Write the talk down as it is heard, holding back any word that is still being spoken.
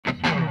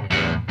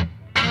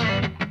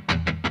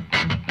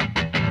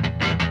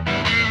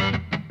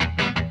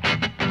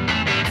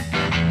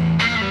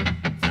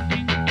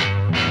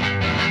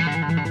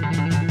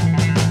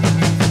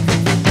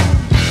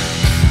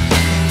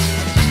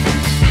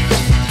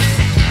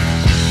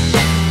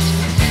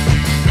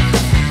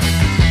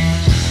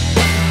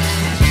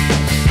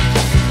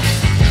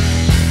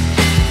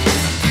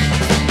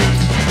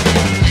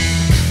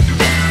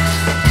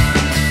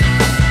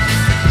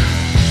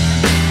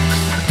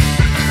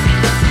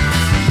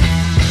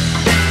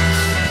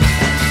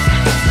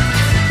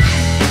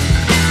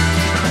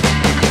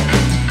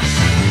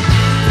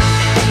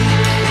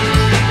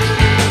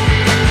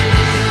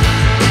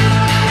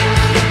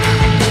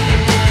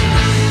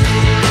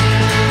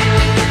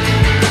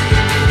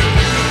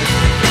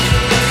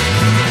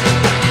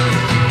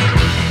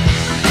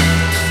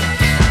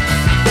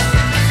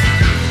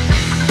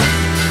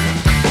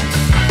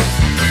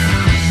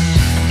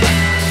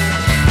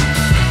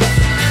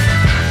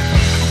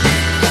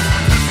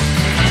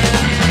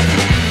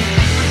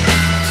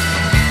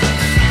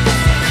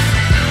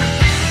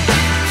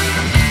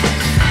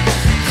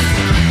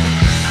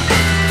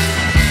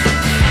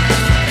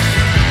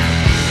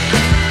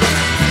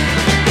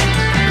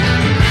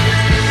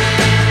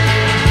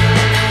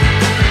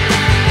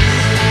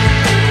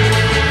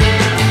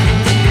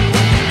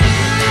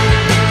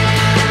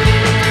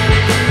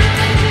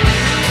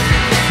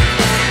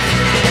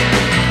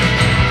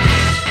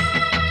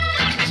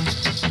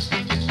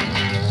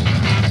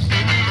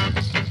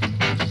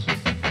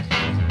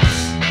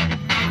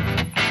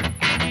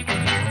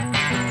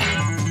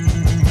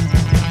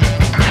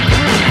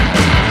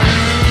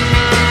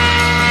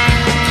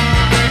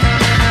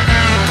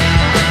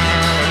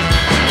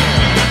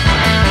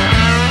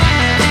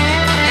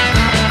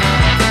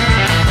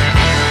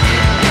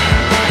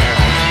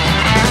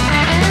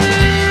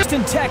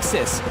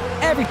Texas.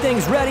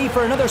 Everything's ready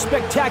for another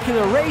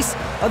spectacular race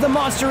of the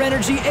Monster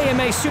Energy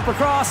AMA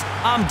Supercross.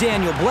 I'm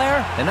Daniel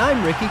Blair. And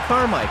I'm Ricky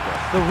Carmichael.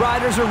 The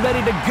riders are ready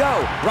to go,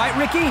 right,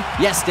 Ricky?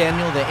 Yes,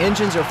 Daniel, the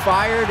engines are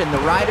fired and the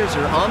riders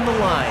are on the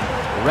line,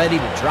 ready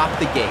to drop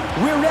the gate.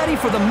 We're ready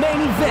for the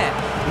main event,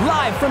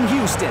 live from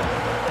Houston.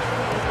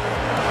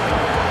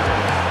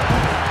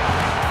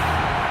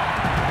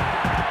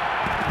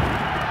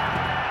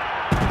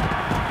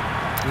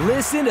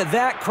 Listen to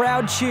that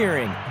crowd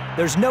cheering.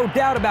 There's no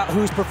doubt about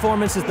whose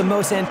performance is the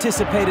most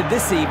anticipated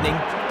this evening.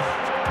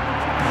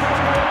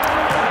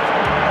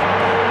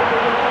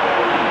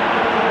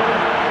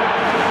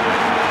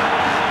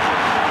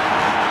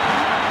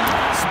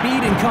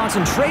 Speed and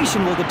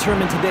concentration will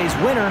determine today's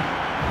winner.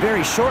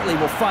 Very shortly,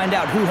 we'll find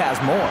out who has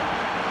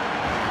more.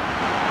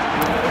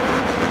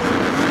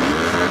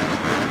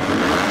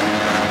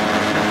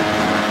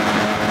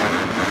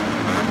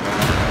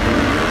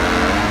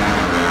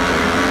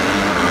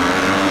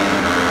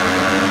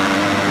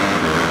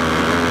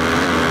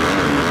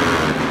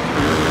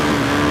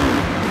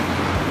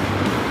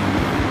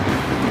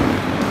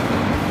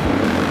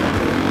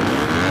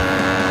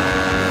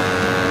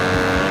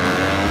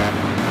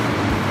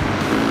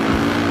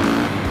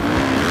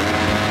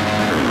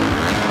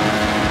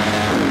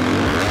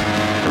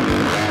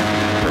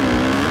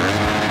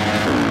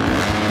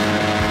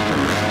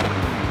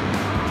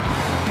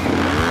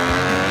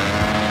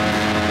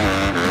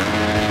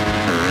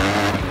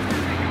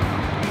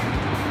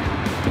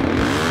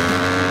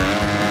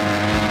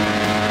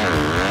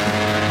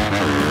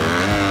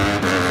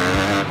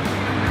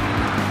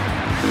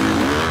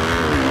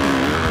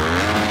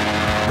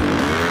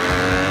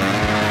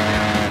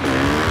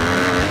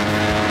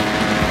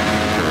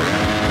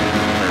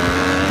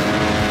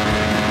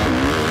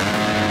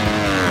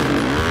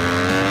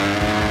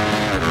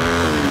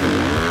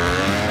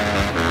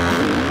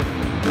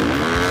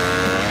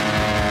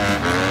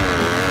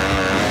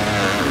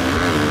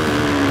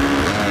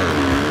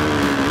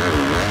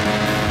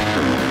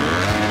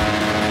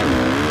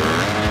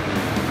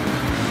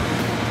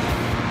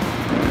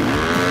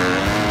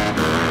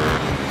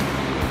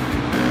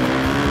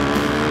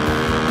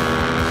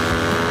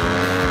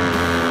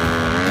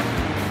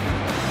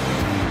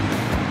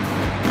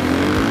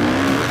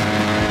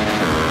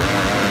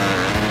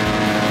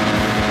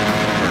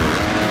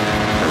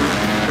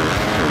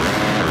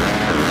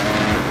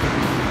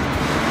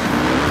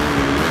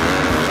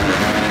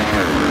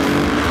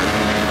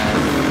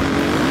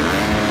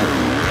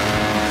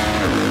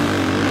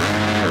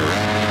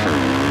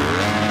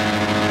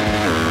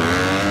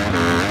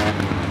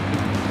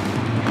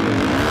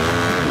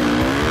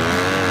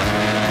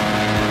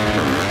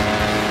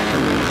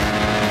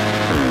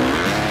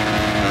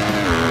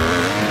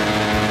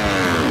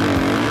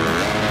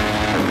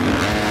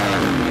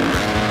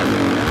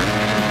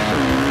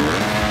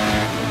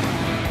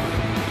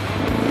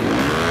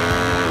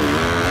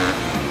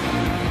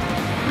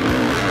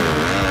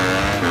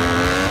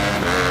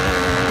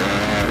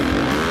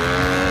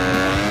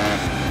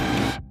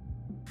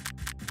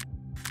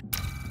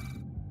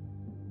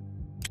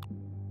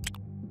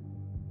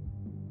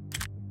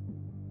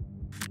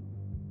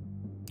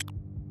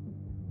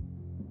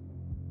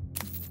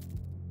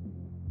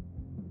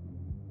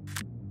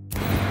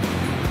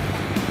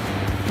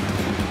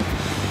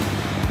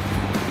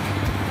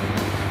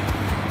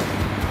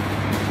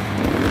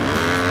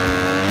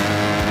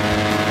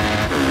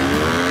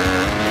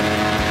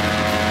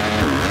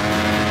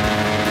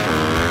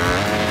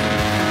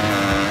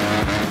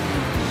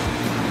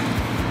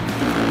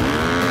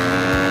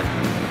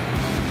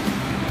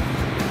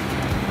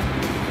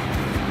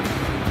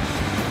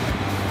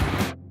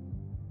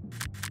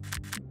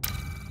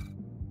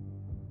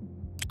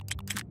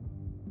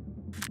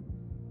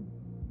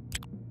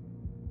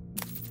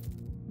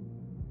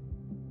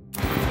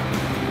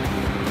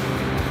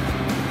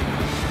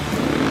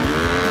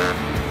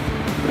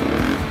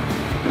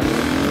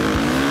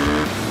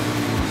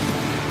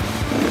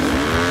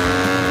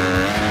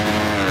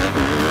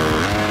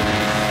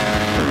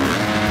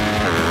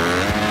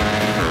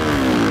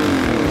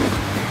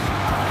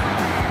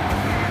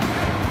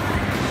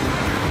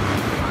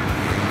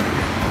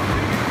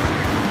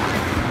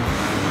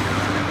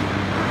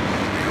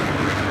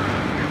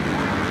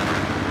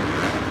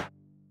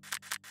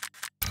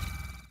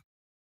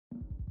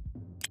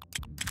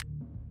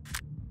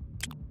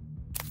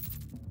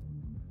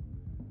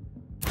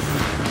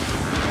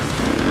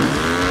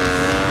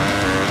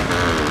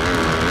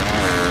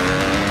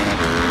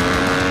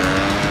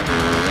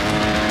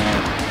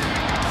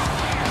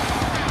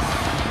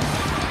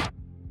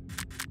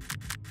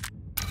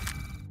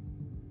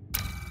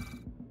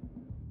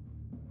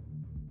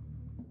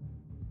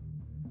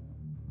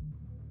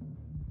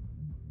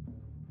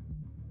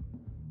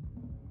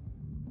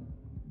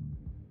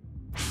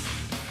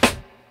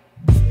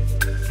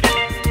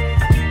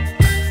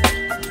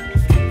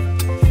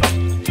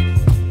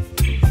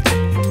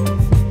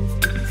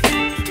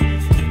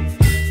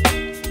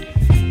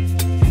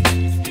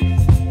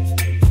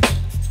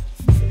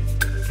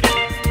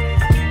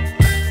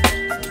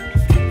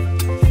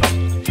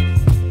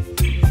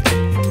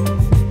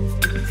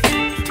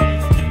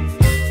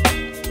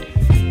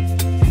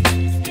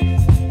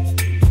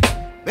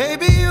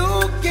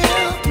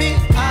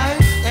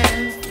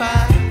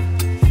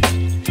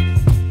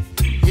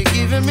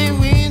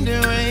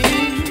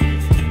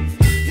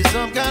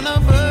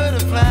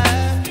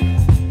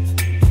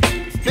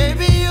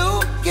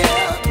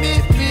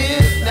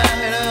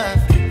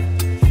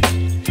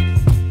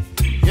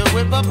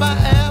 up my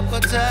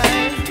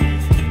appetite.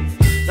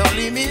 Don't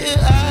leave me here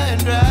high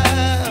and dry.